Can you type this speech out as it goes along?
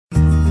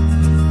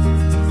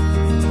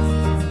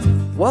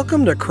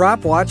Welcome to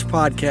Crop Watch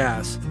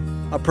Podcast,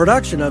 a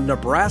production of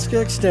Nebraska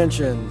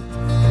Extension.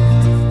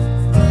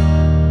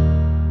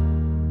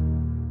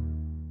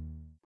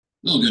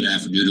 Well, good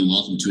afternoon and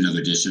welcome to another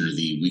edition of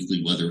the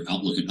weekly weather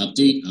outlook and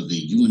update of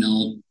the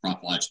UNL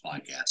Crop Watch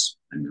Podcast.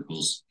 I'm your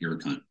host,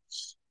 Eric Hunt.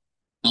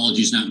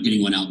 Apologies not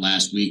getting one out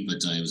last week, but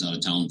I was out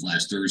of town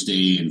last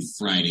Thursday and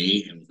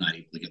Friday and was not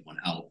able to get one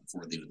out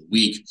before the end of the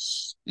week.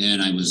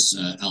 And I was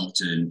out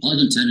in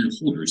Pleasanton and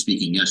Holder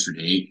speaking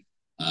yesterday.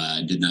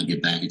 I did not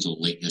get back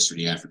until late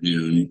yesterday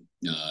afternoon.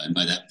 And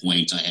by that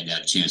point, I had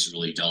had a chance to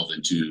really delve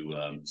into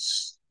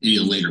any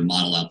of the later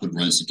model output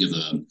runs to give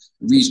a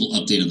reasonable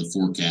update on the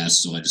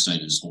forecast. So I decided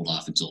to just hold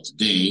off until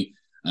today.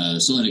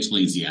 So that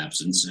explains the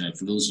absence.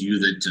 For those of you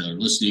that are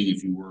listening,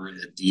 if you were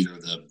at either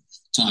of the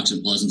talks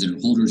in Pleasanton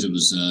and Holders, it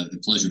was a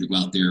pleasure to go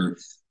out there,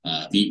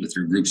 meet with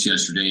your groups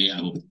yesterday. I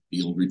hope to be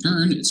able to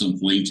return at some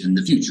point in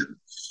the future.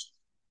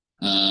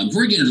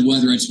 Before we get into the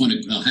weather, I just want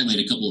to highlight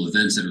a couple of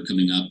events that are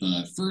coming up.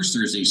 First,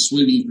 there's a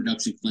soybean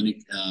production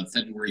clinic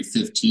February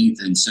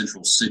 15th in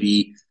Central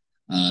City.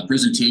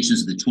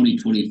 Presentations of the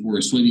 2024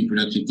 soybean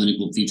production clinic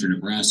will feature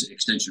Nebraska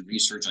Extension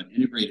research on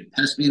integrated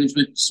pest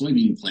management,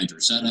 soybean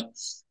planter setup,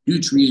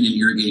 nutrient and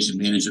irrigation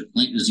management,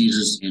 plant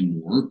diseases, and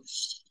more.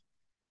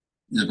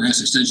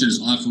 Nebraska Extension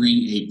is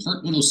offering a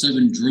Part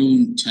 107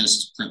 drone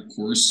test prep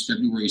course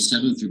February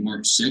 7th through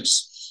March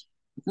 6th.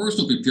 The course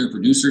will prepare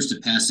producers to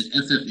pass the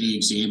FFA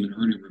exam and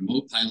earn a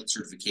remote pilot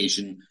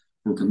certification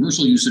for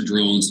commercial use of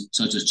drones,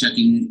 such as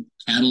checking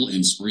cattle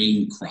and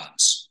spraying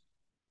crops.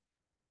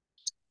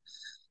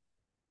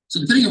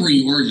 So depending on where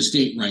you are in the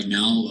state right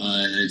now,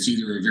 it's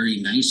either a very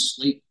nice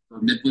late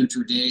or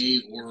midwinter day,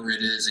 or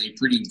it is a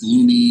pretty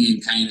gloomy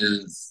and kind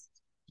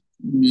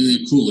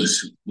of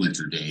coolish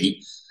winter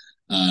day.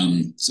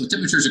 So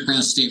temperatures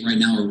across the state right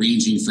now are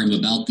ranging from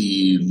about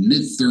the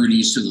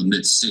mid-30s to the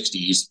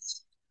mid-60s.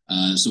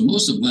 So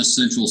most of west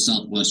central,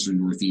 southwestern,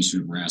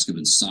 northeastern Nebraska have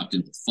been socked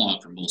in with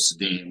fog for most of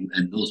the day,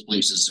 and those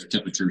places, their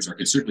temperatures are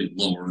considerably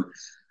lower.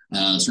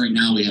 So right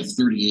now we have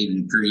 38 in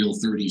Imperial,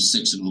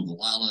 36 in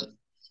Ogallala,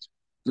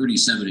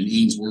 37 in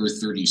Ainsworth,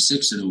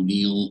 36 in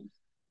O'Neill,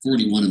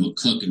 41 in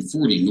McCook, and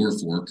 40 in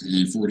Norfolk,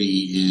 and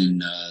 40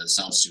 in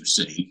South Sioux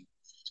City.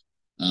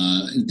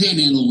 In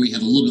Panhandle, we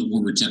have a little bit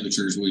warmer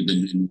temperatures. We've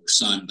been in more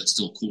sun, but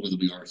still cooler than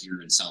we are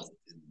here in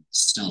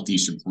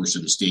southeastern portion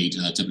of the state.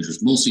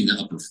 Temperatures mostly in the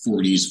upper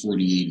 40s,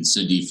 48 in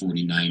Cindy,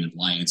 49 in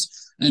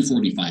Lyons, and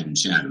 45 in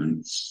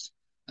Chatham.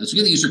 So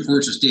again, the eastern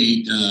portion of the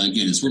state,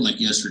 again, it's sort of like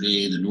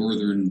yesterday, the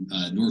northern,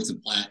 north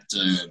of Platte,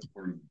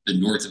 or the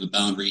north of the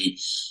boundary,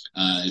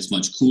 is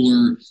much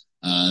cooler.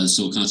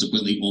 So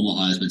consequently,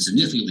 Omaha has been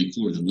significantly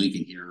cooler than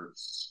Lincoln here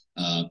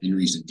in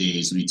recent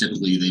days. I mean,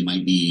 typically they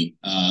might be,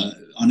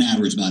 on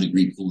average, about a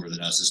degree cooler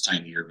than us this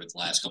time of year, but the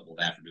last couple of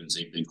afternoons,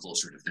 they've been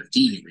closer to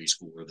 15 degrees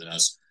cooler than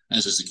us,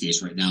 as is the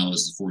case right now,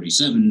 is the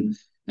 47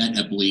 at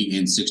Eppley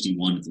and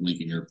 61 at the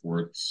Lincoln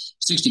Airport,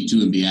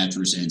 62 in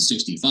Beatrice, and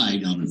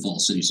 65 down in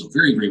Falls City. So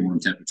very, very warm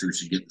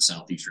temperatures you get in the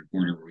southeastern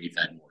corner where we've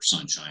had more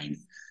sunshine.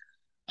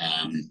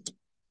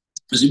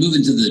 As we move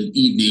into the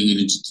evening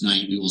and into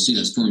tonight, we will see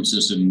that storm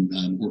system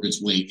work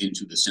its way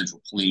into the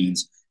Central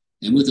Plains.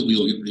 And with it, we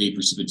will get a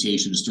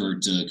precipitation to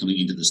start coming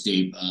into the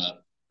state,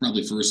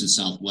 probably first in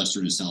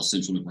southwestern and south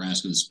central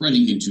Nebraska, and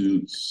spreading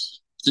into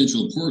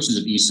central portions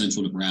of east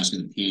central Nebraska,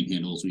 the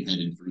Panhandle, as we head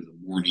in through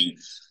the morning.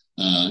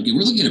 Again,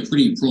 we're looking at a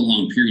pretty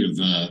prolonged period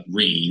of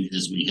rain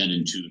as we head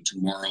into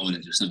tomorrow and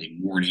into Sunday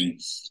morning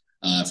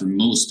for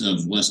most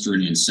of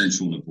western and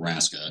central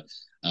Nebraska.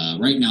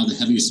 Right now, the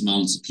heaviest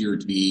amounts appear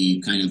to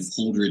be kind of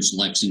Holdridge,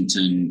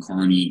 Lexington,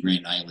 Kearney,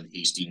 Grand Island,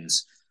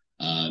 Hastings,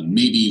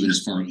 maybe even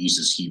as far east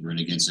as Hebron.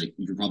 Again, so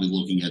you're probably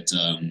looking at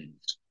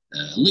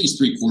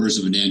least 3/4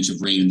 of an inch of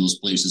rain in those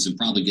places and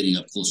probably getting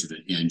up closer to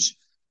an inch.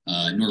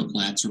 North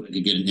Platte certainly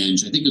could get an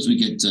inch. I think as we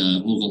get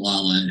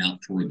Ogallala and out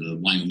toward the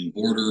Wyoming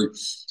border,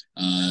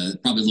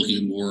 probably looking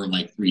at more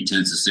like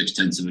 3/10 to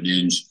 6/10 of an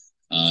inch.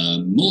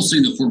 Mostly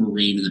in the form of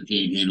rain in the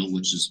Panhandle,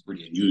 which is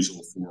pretty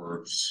unusual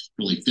for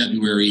really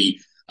February.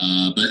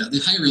 But the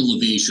higher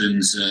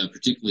elevations,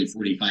 particularly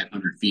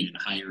 4,500 feet and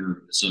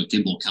higher, so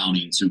Kimball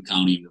County and Sioux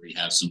County, where we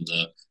have some of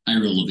the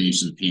higher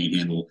elevations of the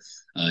Panhandle,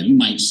 you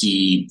might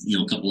see,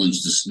 a couple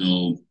inches of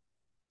snow.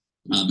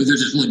 But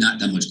there's just really not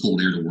that much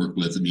cold air to work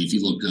with. I mean, if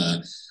you look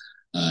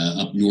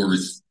up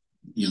north,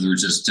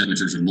 there's just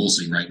temperatures are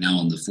mostly right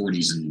now in the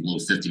 40s and low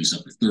 50s,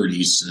 upper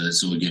 30s.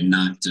 So again,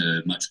 not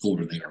much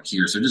colder than they are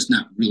here. So just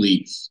not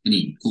really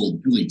any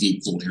cold, really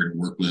deep cold air to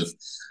work with.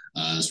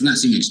 So we're not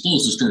seeing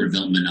explosive storm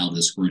development out of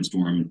this current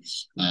storm,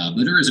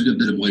 but there is a good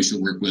bit of moisture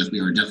to work with. We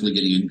are definitely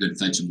getting in good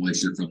fetch of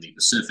moisture from the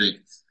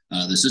Pacific.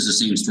 This is the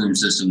same storm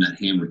system that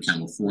hammered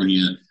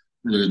California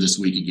earlier this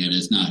week. Again,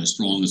 it's not as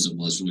strong as it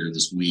was earlier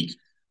this week.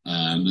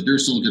 But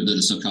there's still a good bit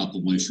of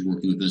subtropical moisture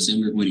working with us,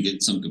 and we're going to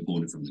get some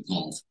component from the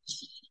Gulf.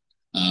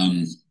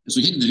 As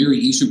we hit the very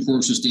eastern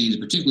portion of the state,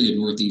 particularly in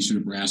northeastern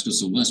Nebraska,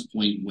 so West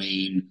Point,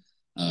 Wayne,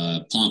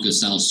 Ponca,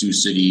 South Sioux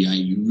City,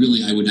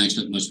 I would not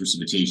expect much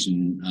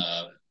precipitation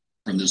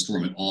from this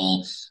storm at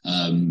all.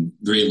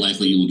 Very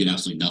likely you will get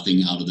absolutely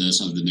nothing out of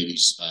this other than maybe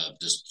just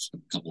a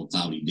couple of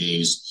cloudy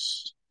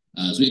days.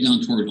 As we get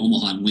down toward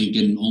Omaha and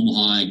Lincoln,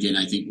 Omaha, again,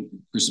 I think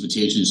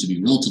precipitation should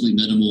be relatively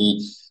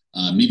minimal,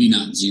 maybe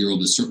not zero,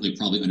 but certainly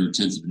probably under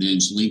 1/10 of an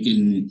inch.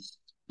 Lincoln,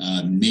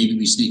 maybe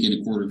we sneak in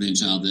 1/4 of an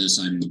inch out of this.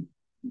 I'm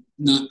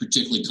not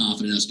particularly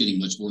confident us getting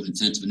much more than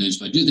 1/10 of an inch,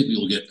 but I do think we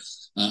will get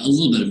a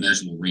little bit of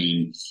measurable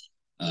rain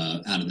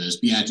out of this.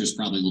 Beatrice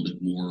probably a little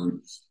bit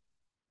more.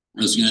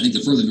 Once again, I think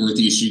the further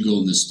northeast you go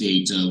in the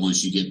state,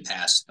 once you get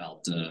past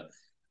about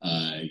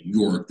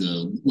York,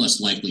 the less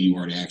likely you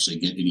are to actually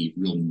get any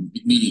real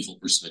meaningful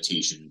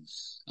precipitation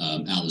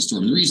out of the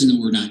storm. The reason that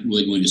we're not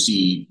really going to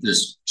see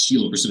this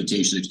shield of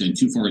precipitation extend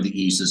too far to the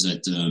east is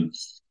that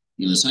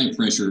this high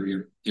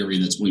pressure area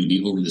that's going to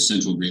be over the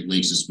central Great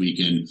Lakes this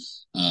weekend,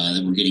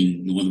 that we're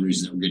getting, one of the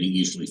reasons that we're getting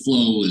easterly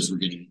flow is we're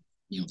getting,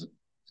 the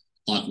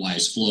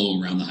clockwise flow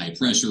around the high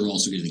pressure,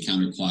 also getting the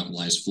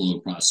counterclockwise flow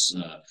across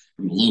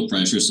from the low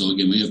pressure. So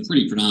again, we have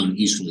pretty predominant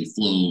easterly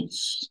flow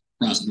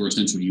across the north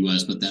central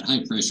U.S., but that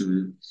high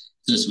pressure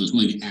system is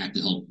going to act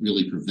to help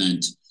really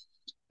prevent,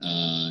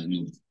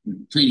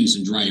 training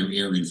some drier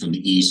air in from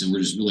the east, and we're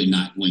just really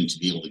not going to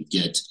be able to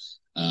get,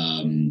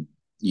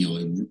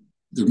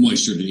 the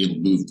moisture to be able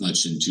to move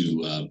much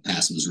into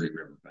past the Missouri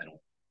River.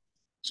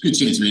 It's a good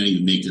chance we may not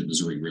even make the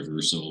Missouri River.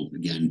 So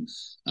again,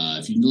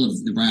 if you live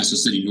in Nebraska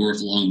City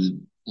north along the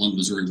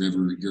Missouri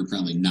River, you're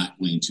probably not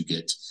going to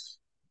get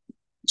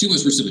too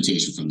much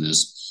precipitation from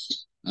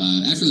this.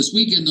 After this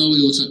weekend, though, it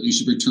looks like we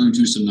should return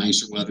to some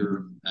nicer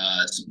weather,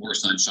 some more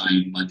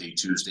sunshine Monday,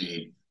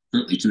 Tuesday.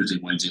 Certainly Tuesday,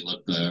 Wednesday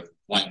look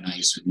quite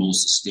nice for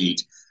most of the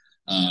state.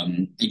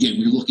 Again,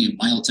 we're looking at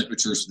mild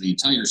temperatures for the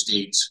entire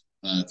state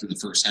through the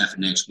first half of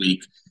next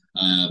week.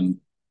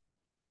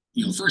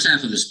 First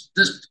half of this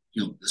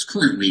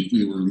current week,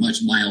 we were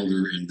much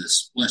milder in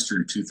this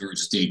western 2/3 of the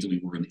state than we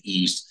were in the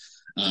east.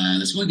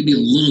 It's going to be a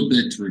little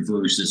bit to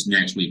reverse this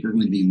next week. We're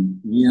going to be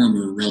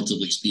warmer,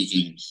 relatively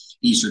speaking,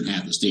 eastern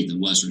half of the state than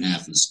western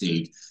half of the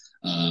state.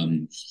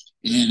 And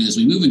as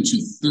we move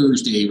into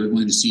Thursday, we're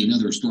going to see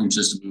another storm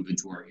system move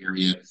into our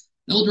area.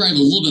 That'll drive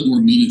a little bit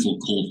more meaningful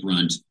cold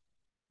front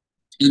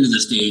into the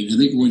state. I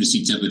think we're going to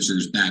see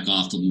temperatures back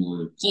off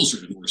to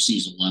closer to more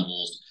seasonal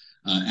levels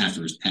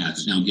after its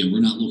passage. Now, again,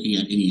 we're not looking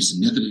at any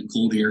significant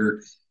cold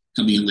air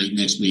coming in late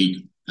next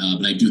week,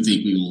 but I do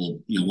think we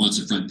will, once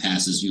the front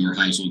passes, our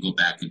highs will go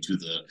back into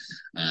the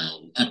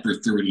upper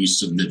 30s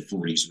to mid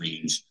 40s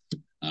range.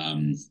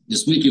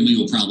 This weekend, we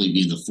will probably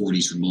be in the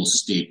 40s for most of the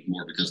state,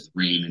 more because of the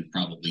rain, and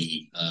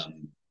probably,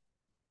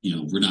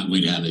 we're not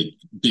going to have a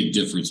big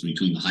difference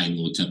between the high and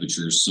low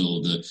temperatures. So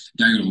the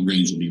diurnal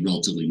range will be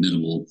relatively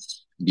minimal.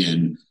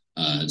 Again,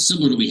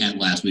 similar to what we had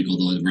last week,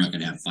 although we're not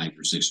going to have 5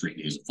 or 6 straight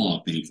days of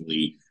fog,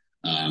 thankfully.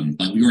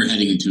 But we are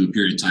heading into a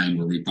period of time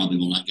where we probably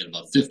will not get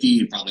above 50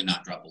 and probably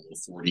not drop below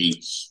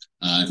 40.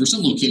 For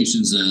some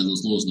locations,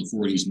 those lows in the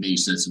 40s may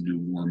set some new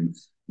warm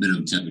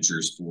minimum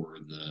temperatures for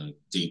the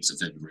dates of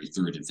February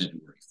 3rd and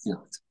February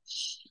 4th.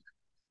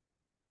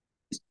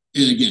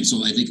 And again,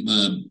 so I think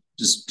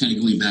just kind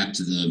of going back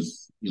to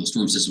the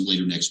storm system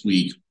later next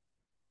week,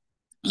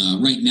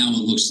 right now it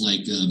looks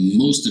like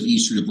most of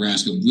eastern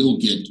Nebraska will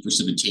get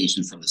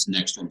precipitation from this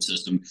next storm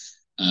system.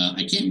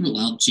 I can't rule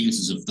out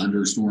chances of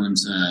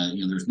thunderstorms.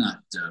 There's not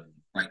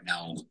right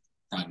now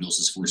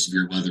prognosis for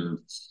severe weather.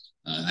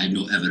 I have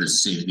no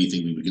evidence to say that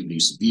anything we would get be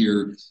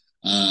severe.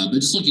 But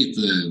just looking at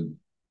the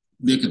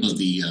makeup of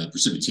the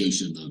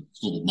precipitation of the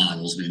global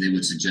models, they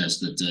would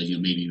suggest that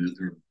maybe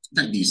there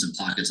might be some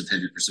pockets of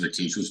heavy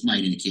precipitation, which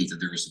might indicate that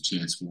there is a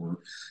chance for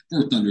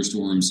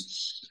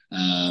thunderstorms.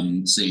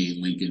 Say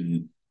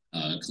Lincoln,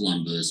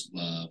 Columbus,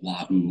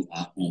 Wahoo,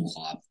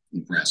 Omaha,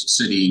 Nebraska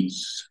City.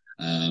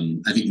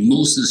 I think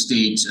most of the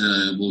state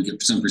will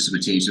get some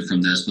precipitation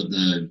from this, but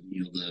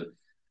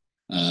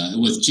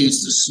with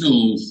chances of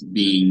snow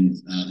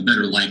being a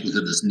better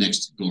likelihood this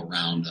next go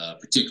around,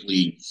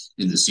 particularly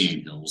in the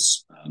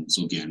Sandhills.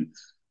 So again,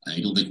 I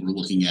don't think we're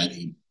looking at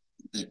a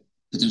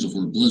potential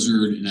for a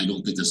blizzard, and I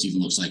don't think this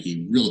even looks like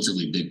a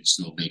relatively big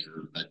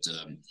snowmaker, but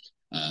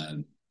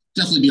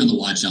definitely be on the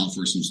watch out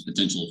for some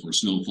potential for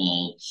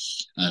snowfall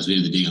as we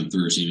end the day on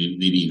Thursday,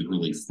 maybe even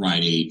early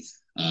Friday,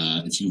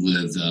 if you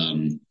live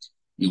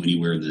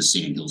anywhere in the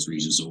Sandhills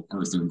region. So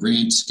Arthur,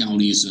 Grant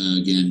counties,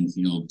 again,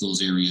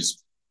 those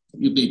areas,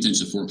 pay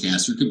attention to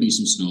forecasts. There could be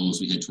some snow as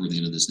we head toward the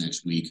end of this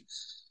next week.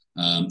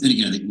 And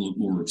again, I think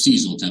more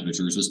seasonal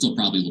temperatures, but still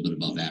probably a little bit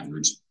above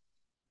average.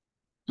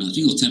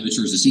 Speaking of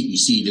temperatures, the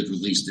CEC did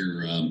release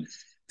their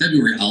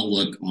February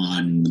outlook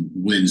on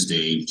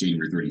Wednesday,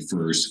 January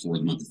 31st, for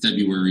the month of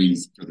February,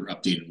 for their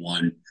updated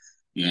one.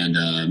 And,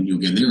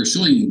 again, they were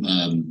showing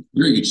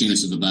very good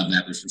chances of above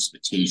average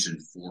precipitation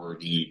for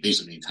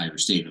basically the entire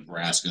state of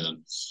Nebraska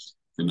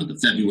for the month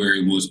of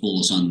February. Most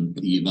bullish on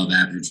the above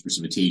average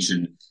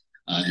precipitation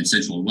in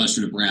central and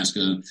western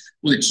Nebraska,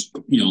 which,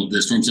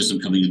 the storm system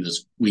coming in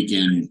this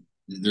weekend,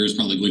 there's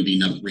probably going to be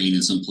enough rain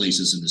in some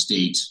places in the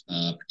state,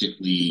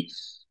 particularly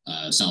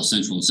south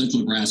central and central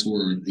Nebraska,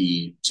 where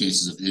the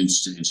chances of an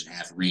inch to inch and a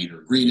half of rain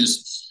are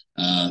greatest.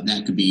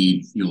 That could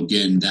be,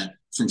 again, that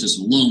storm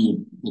system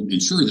alone will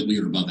ensure that we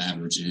are above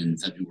average in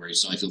February.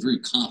 So I feel very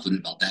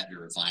confident about that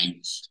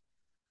verifying.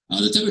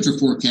 The temperature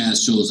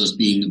forecast shows us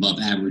being above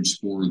average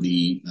for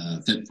the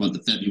month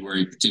of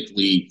February,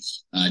 particularly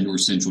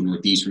north central,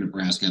 northeastern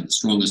Nebraska have the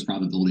strongest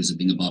probabilities of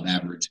being above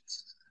average.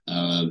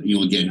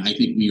 Again, I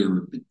think we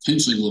are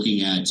potentially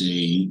looking at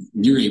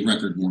near a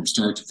record warm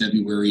start to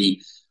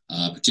February,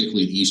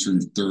 particularly the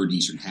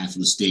eastern half of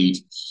the state.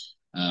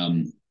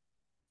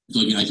 So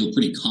again, I feel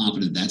pretty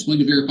confident that's going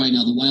to verify.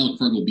 Now, the wild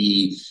card will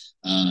be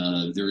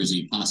there is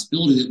a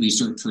possibility that we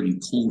start turning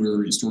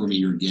colder and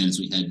stormier again as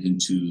we head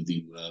into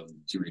the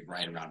period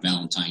right around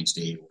Valentine's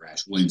Day or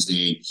Ash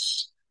Wednesday.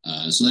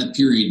 So that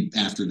period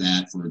after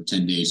that for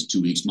 10 days to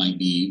 2 weeks might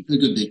be a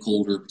good bit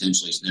colder,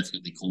 potentially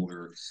significantly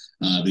colder.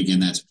 But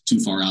again, that's too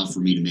far out for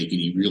me to make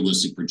any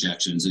realistic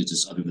projections. It's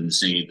just other than to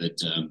say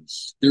that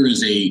there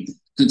is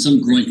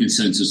some growing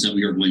consensus that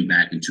we are going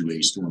back into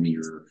a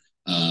stormier,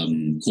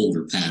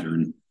 colder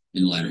pattern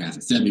in the latter half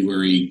of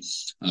February.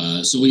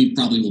 So we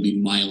probably will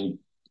be mild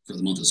for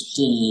the month as a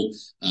whole.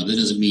 That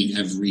doesn't mean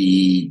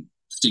every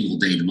single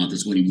day of the month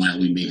is going to be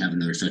mild. We may have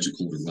another stretch of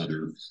colder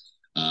weather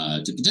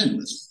to contend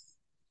with.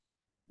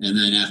 And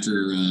then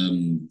after,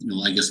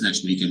 I guess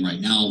next weekend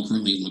right now,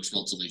 currently it looks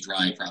relatively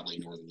dry, probably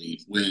northerly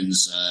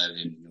winds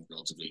and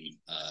relatively,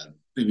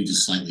 maybe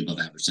just slightly above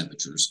average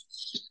temperatures.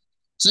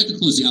 So that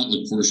concludes the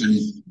outlook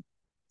portion.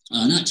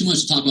 Not too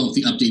much to talk about with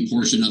the update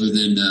portion other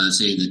than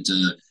say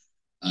that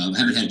I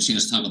haven't had a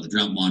chance to talk about the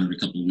drought monitor in a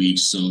couple of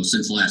weeks. So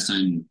since the last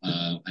time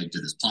I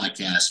did this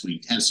podcast,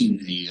 we have seen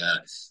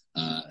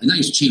a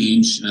nice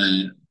change,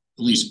 at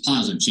least a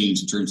positive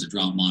change in terms of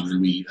drought monitor.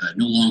 We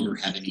no longer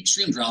have any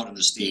extreme drought in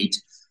the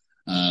state,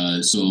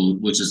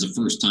 which is the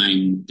first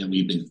time that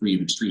we've been free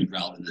of extreme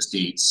drought in the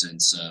state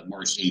since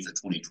March 8th of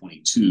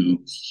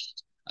 2022.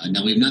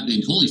 Now, we've not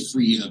been totally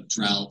free of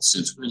drought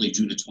since early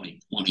June of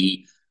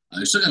 2020.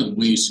 There's still got a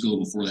ways to go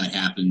before that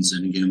happens.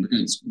 And again,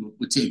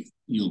 we'll take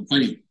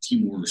quite a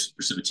few more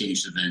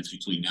precipitation events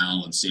between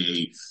now and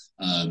say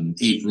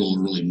April,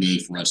 early May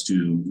for us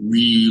to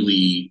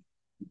really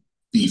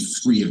be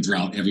free of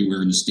drought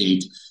everywhere in the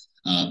state.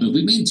 But if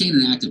we maintain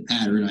an active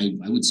pattern,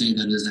 I would say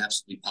that is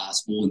absolutely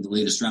possible. And the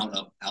latest drought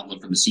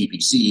outlook from the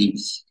CPC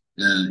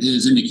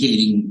is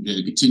indicating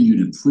continued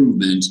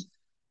improvement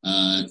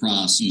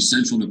across east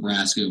central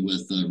Nebraska,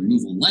 with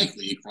removal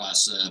likely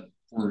across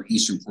or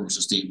eastern portions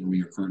of the state where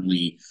we are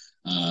currently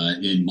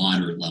in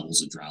moderate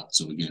levels of drought.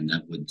 So again,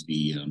 that would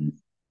be an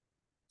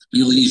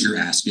easier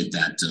ask get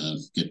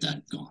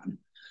that gone.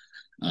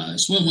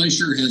 Soil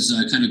moisture has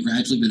kind of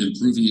gradually been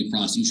improving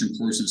across eastern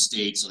portions of the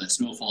state. So that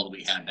snowfall that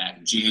we had back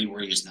in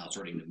January is now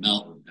starting to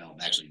melt,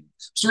 actually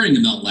starting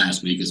to melt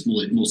last week. It's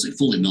mostly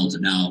fully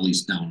melted now, at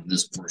least down in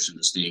this portion of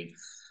the state.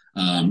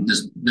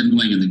 Has been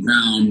going in the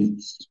ground,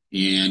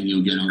 and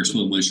again, our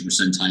soil moisture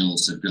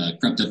percentiles have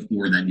crept up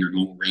more than your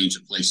normal range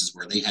of places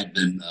where they had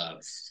been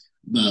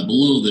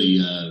below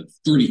the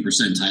 30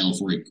 percentile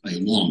for a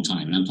long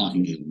time, and I'm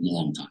talking a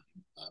long time,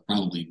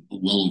 probably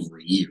well over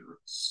a year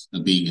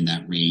of being in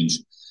that range.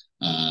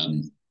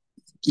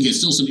 Again,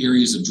 still some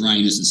areas of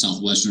dryness in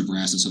southwestern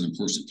Nebraska, southern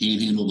portion of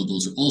Panhandle, but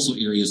those are also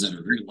areas that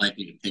are very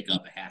likely to pick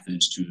up a half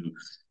inch to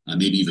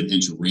maybe even an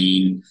inch of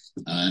rain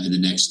in the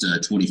next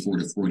 24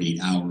 to 48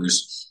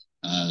 hours.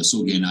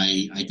 So again,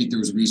 I think there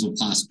was a reasonable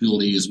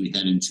possibility as we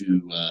head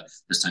into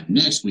this time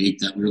next week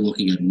that we're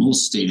looking at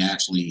most state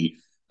actually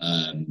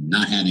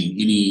not having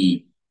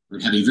any, or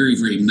having very,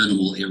 very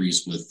minimal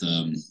areas with,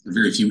 or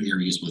very few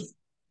areas with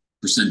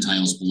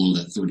percentiles below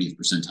that 30th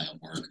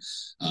percentile mark,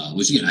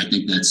 which again, I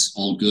think that's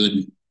all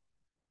good.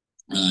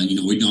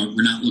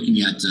 We're not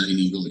looking at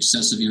any real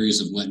excessive areas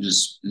of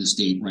wetness in the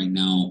state right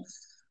now.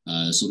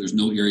 So there's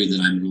no area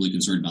that I'm really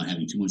concerned about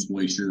having too much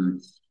moisture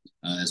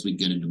as we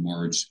get into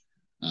March.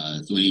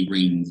 So any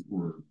rain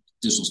or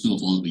additional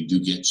snowfall that we do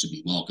get should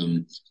be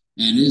welcome.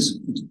 And it is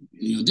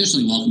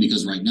additionally welcome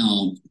because right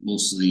now,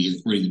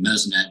 according to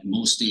Mesnet,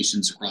 most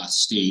stations across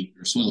the state,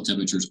 their soil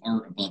temperatures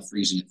are above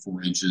freezing at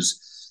 4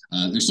 inches.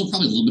 There's still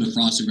probably a little bit of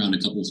frosting around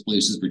a couple of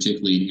places,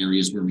 particularly in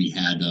areas where we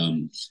had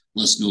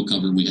less snow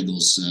cover. We had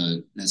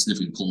that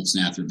significant cold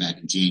snap through back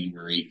in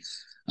January.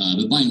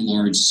 But by and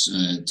large,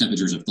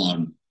 temperatures have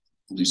thawed,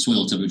 at least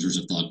soil temperatures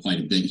have thawed quite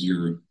a bit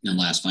here in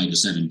the last 5 to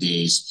 7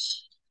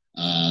 days.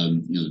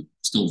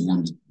 Still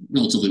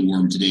relatively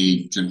warm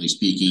today, generally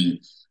speaking.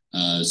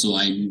 So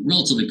I'm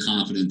relatively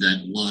confident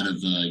that a lot of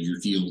your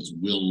fields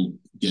will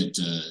get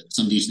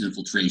some decent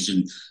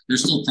infiltration.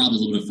 There's still probably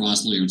a little bit of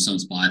frost layer in some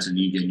spots, and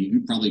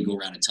you probably go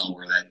around and tell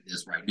where that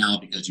is right now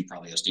because you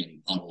probably have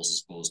standing puddles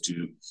as opposed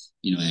to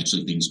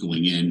actually things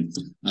going in.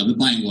 But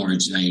by and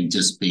large, I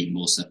anticipate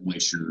most of that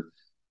moisture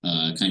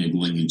kind of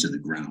going into the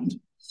ground.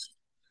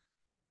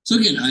 So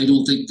again, I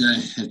don't think I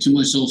have too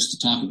much else to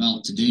talk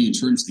about today in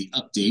terms of the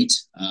update.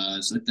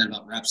 So that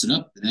about wraps it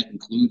up. And that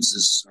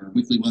concludes our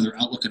weekly weather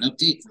outlook and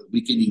update for the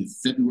week ending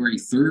February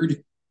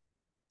 3rd,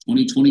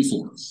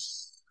 2024.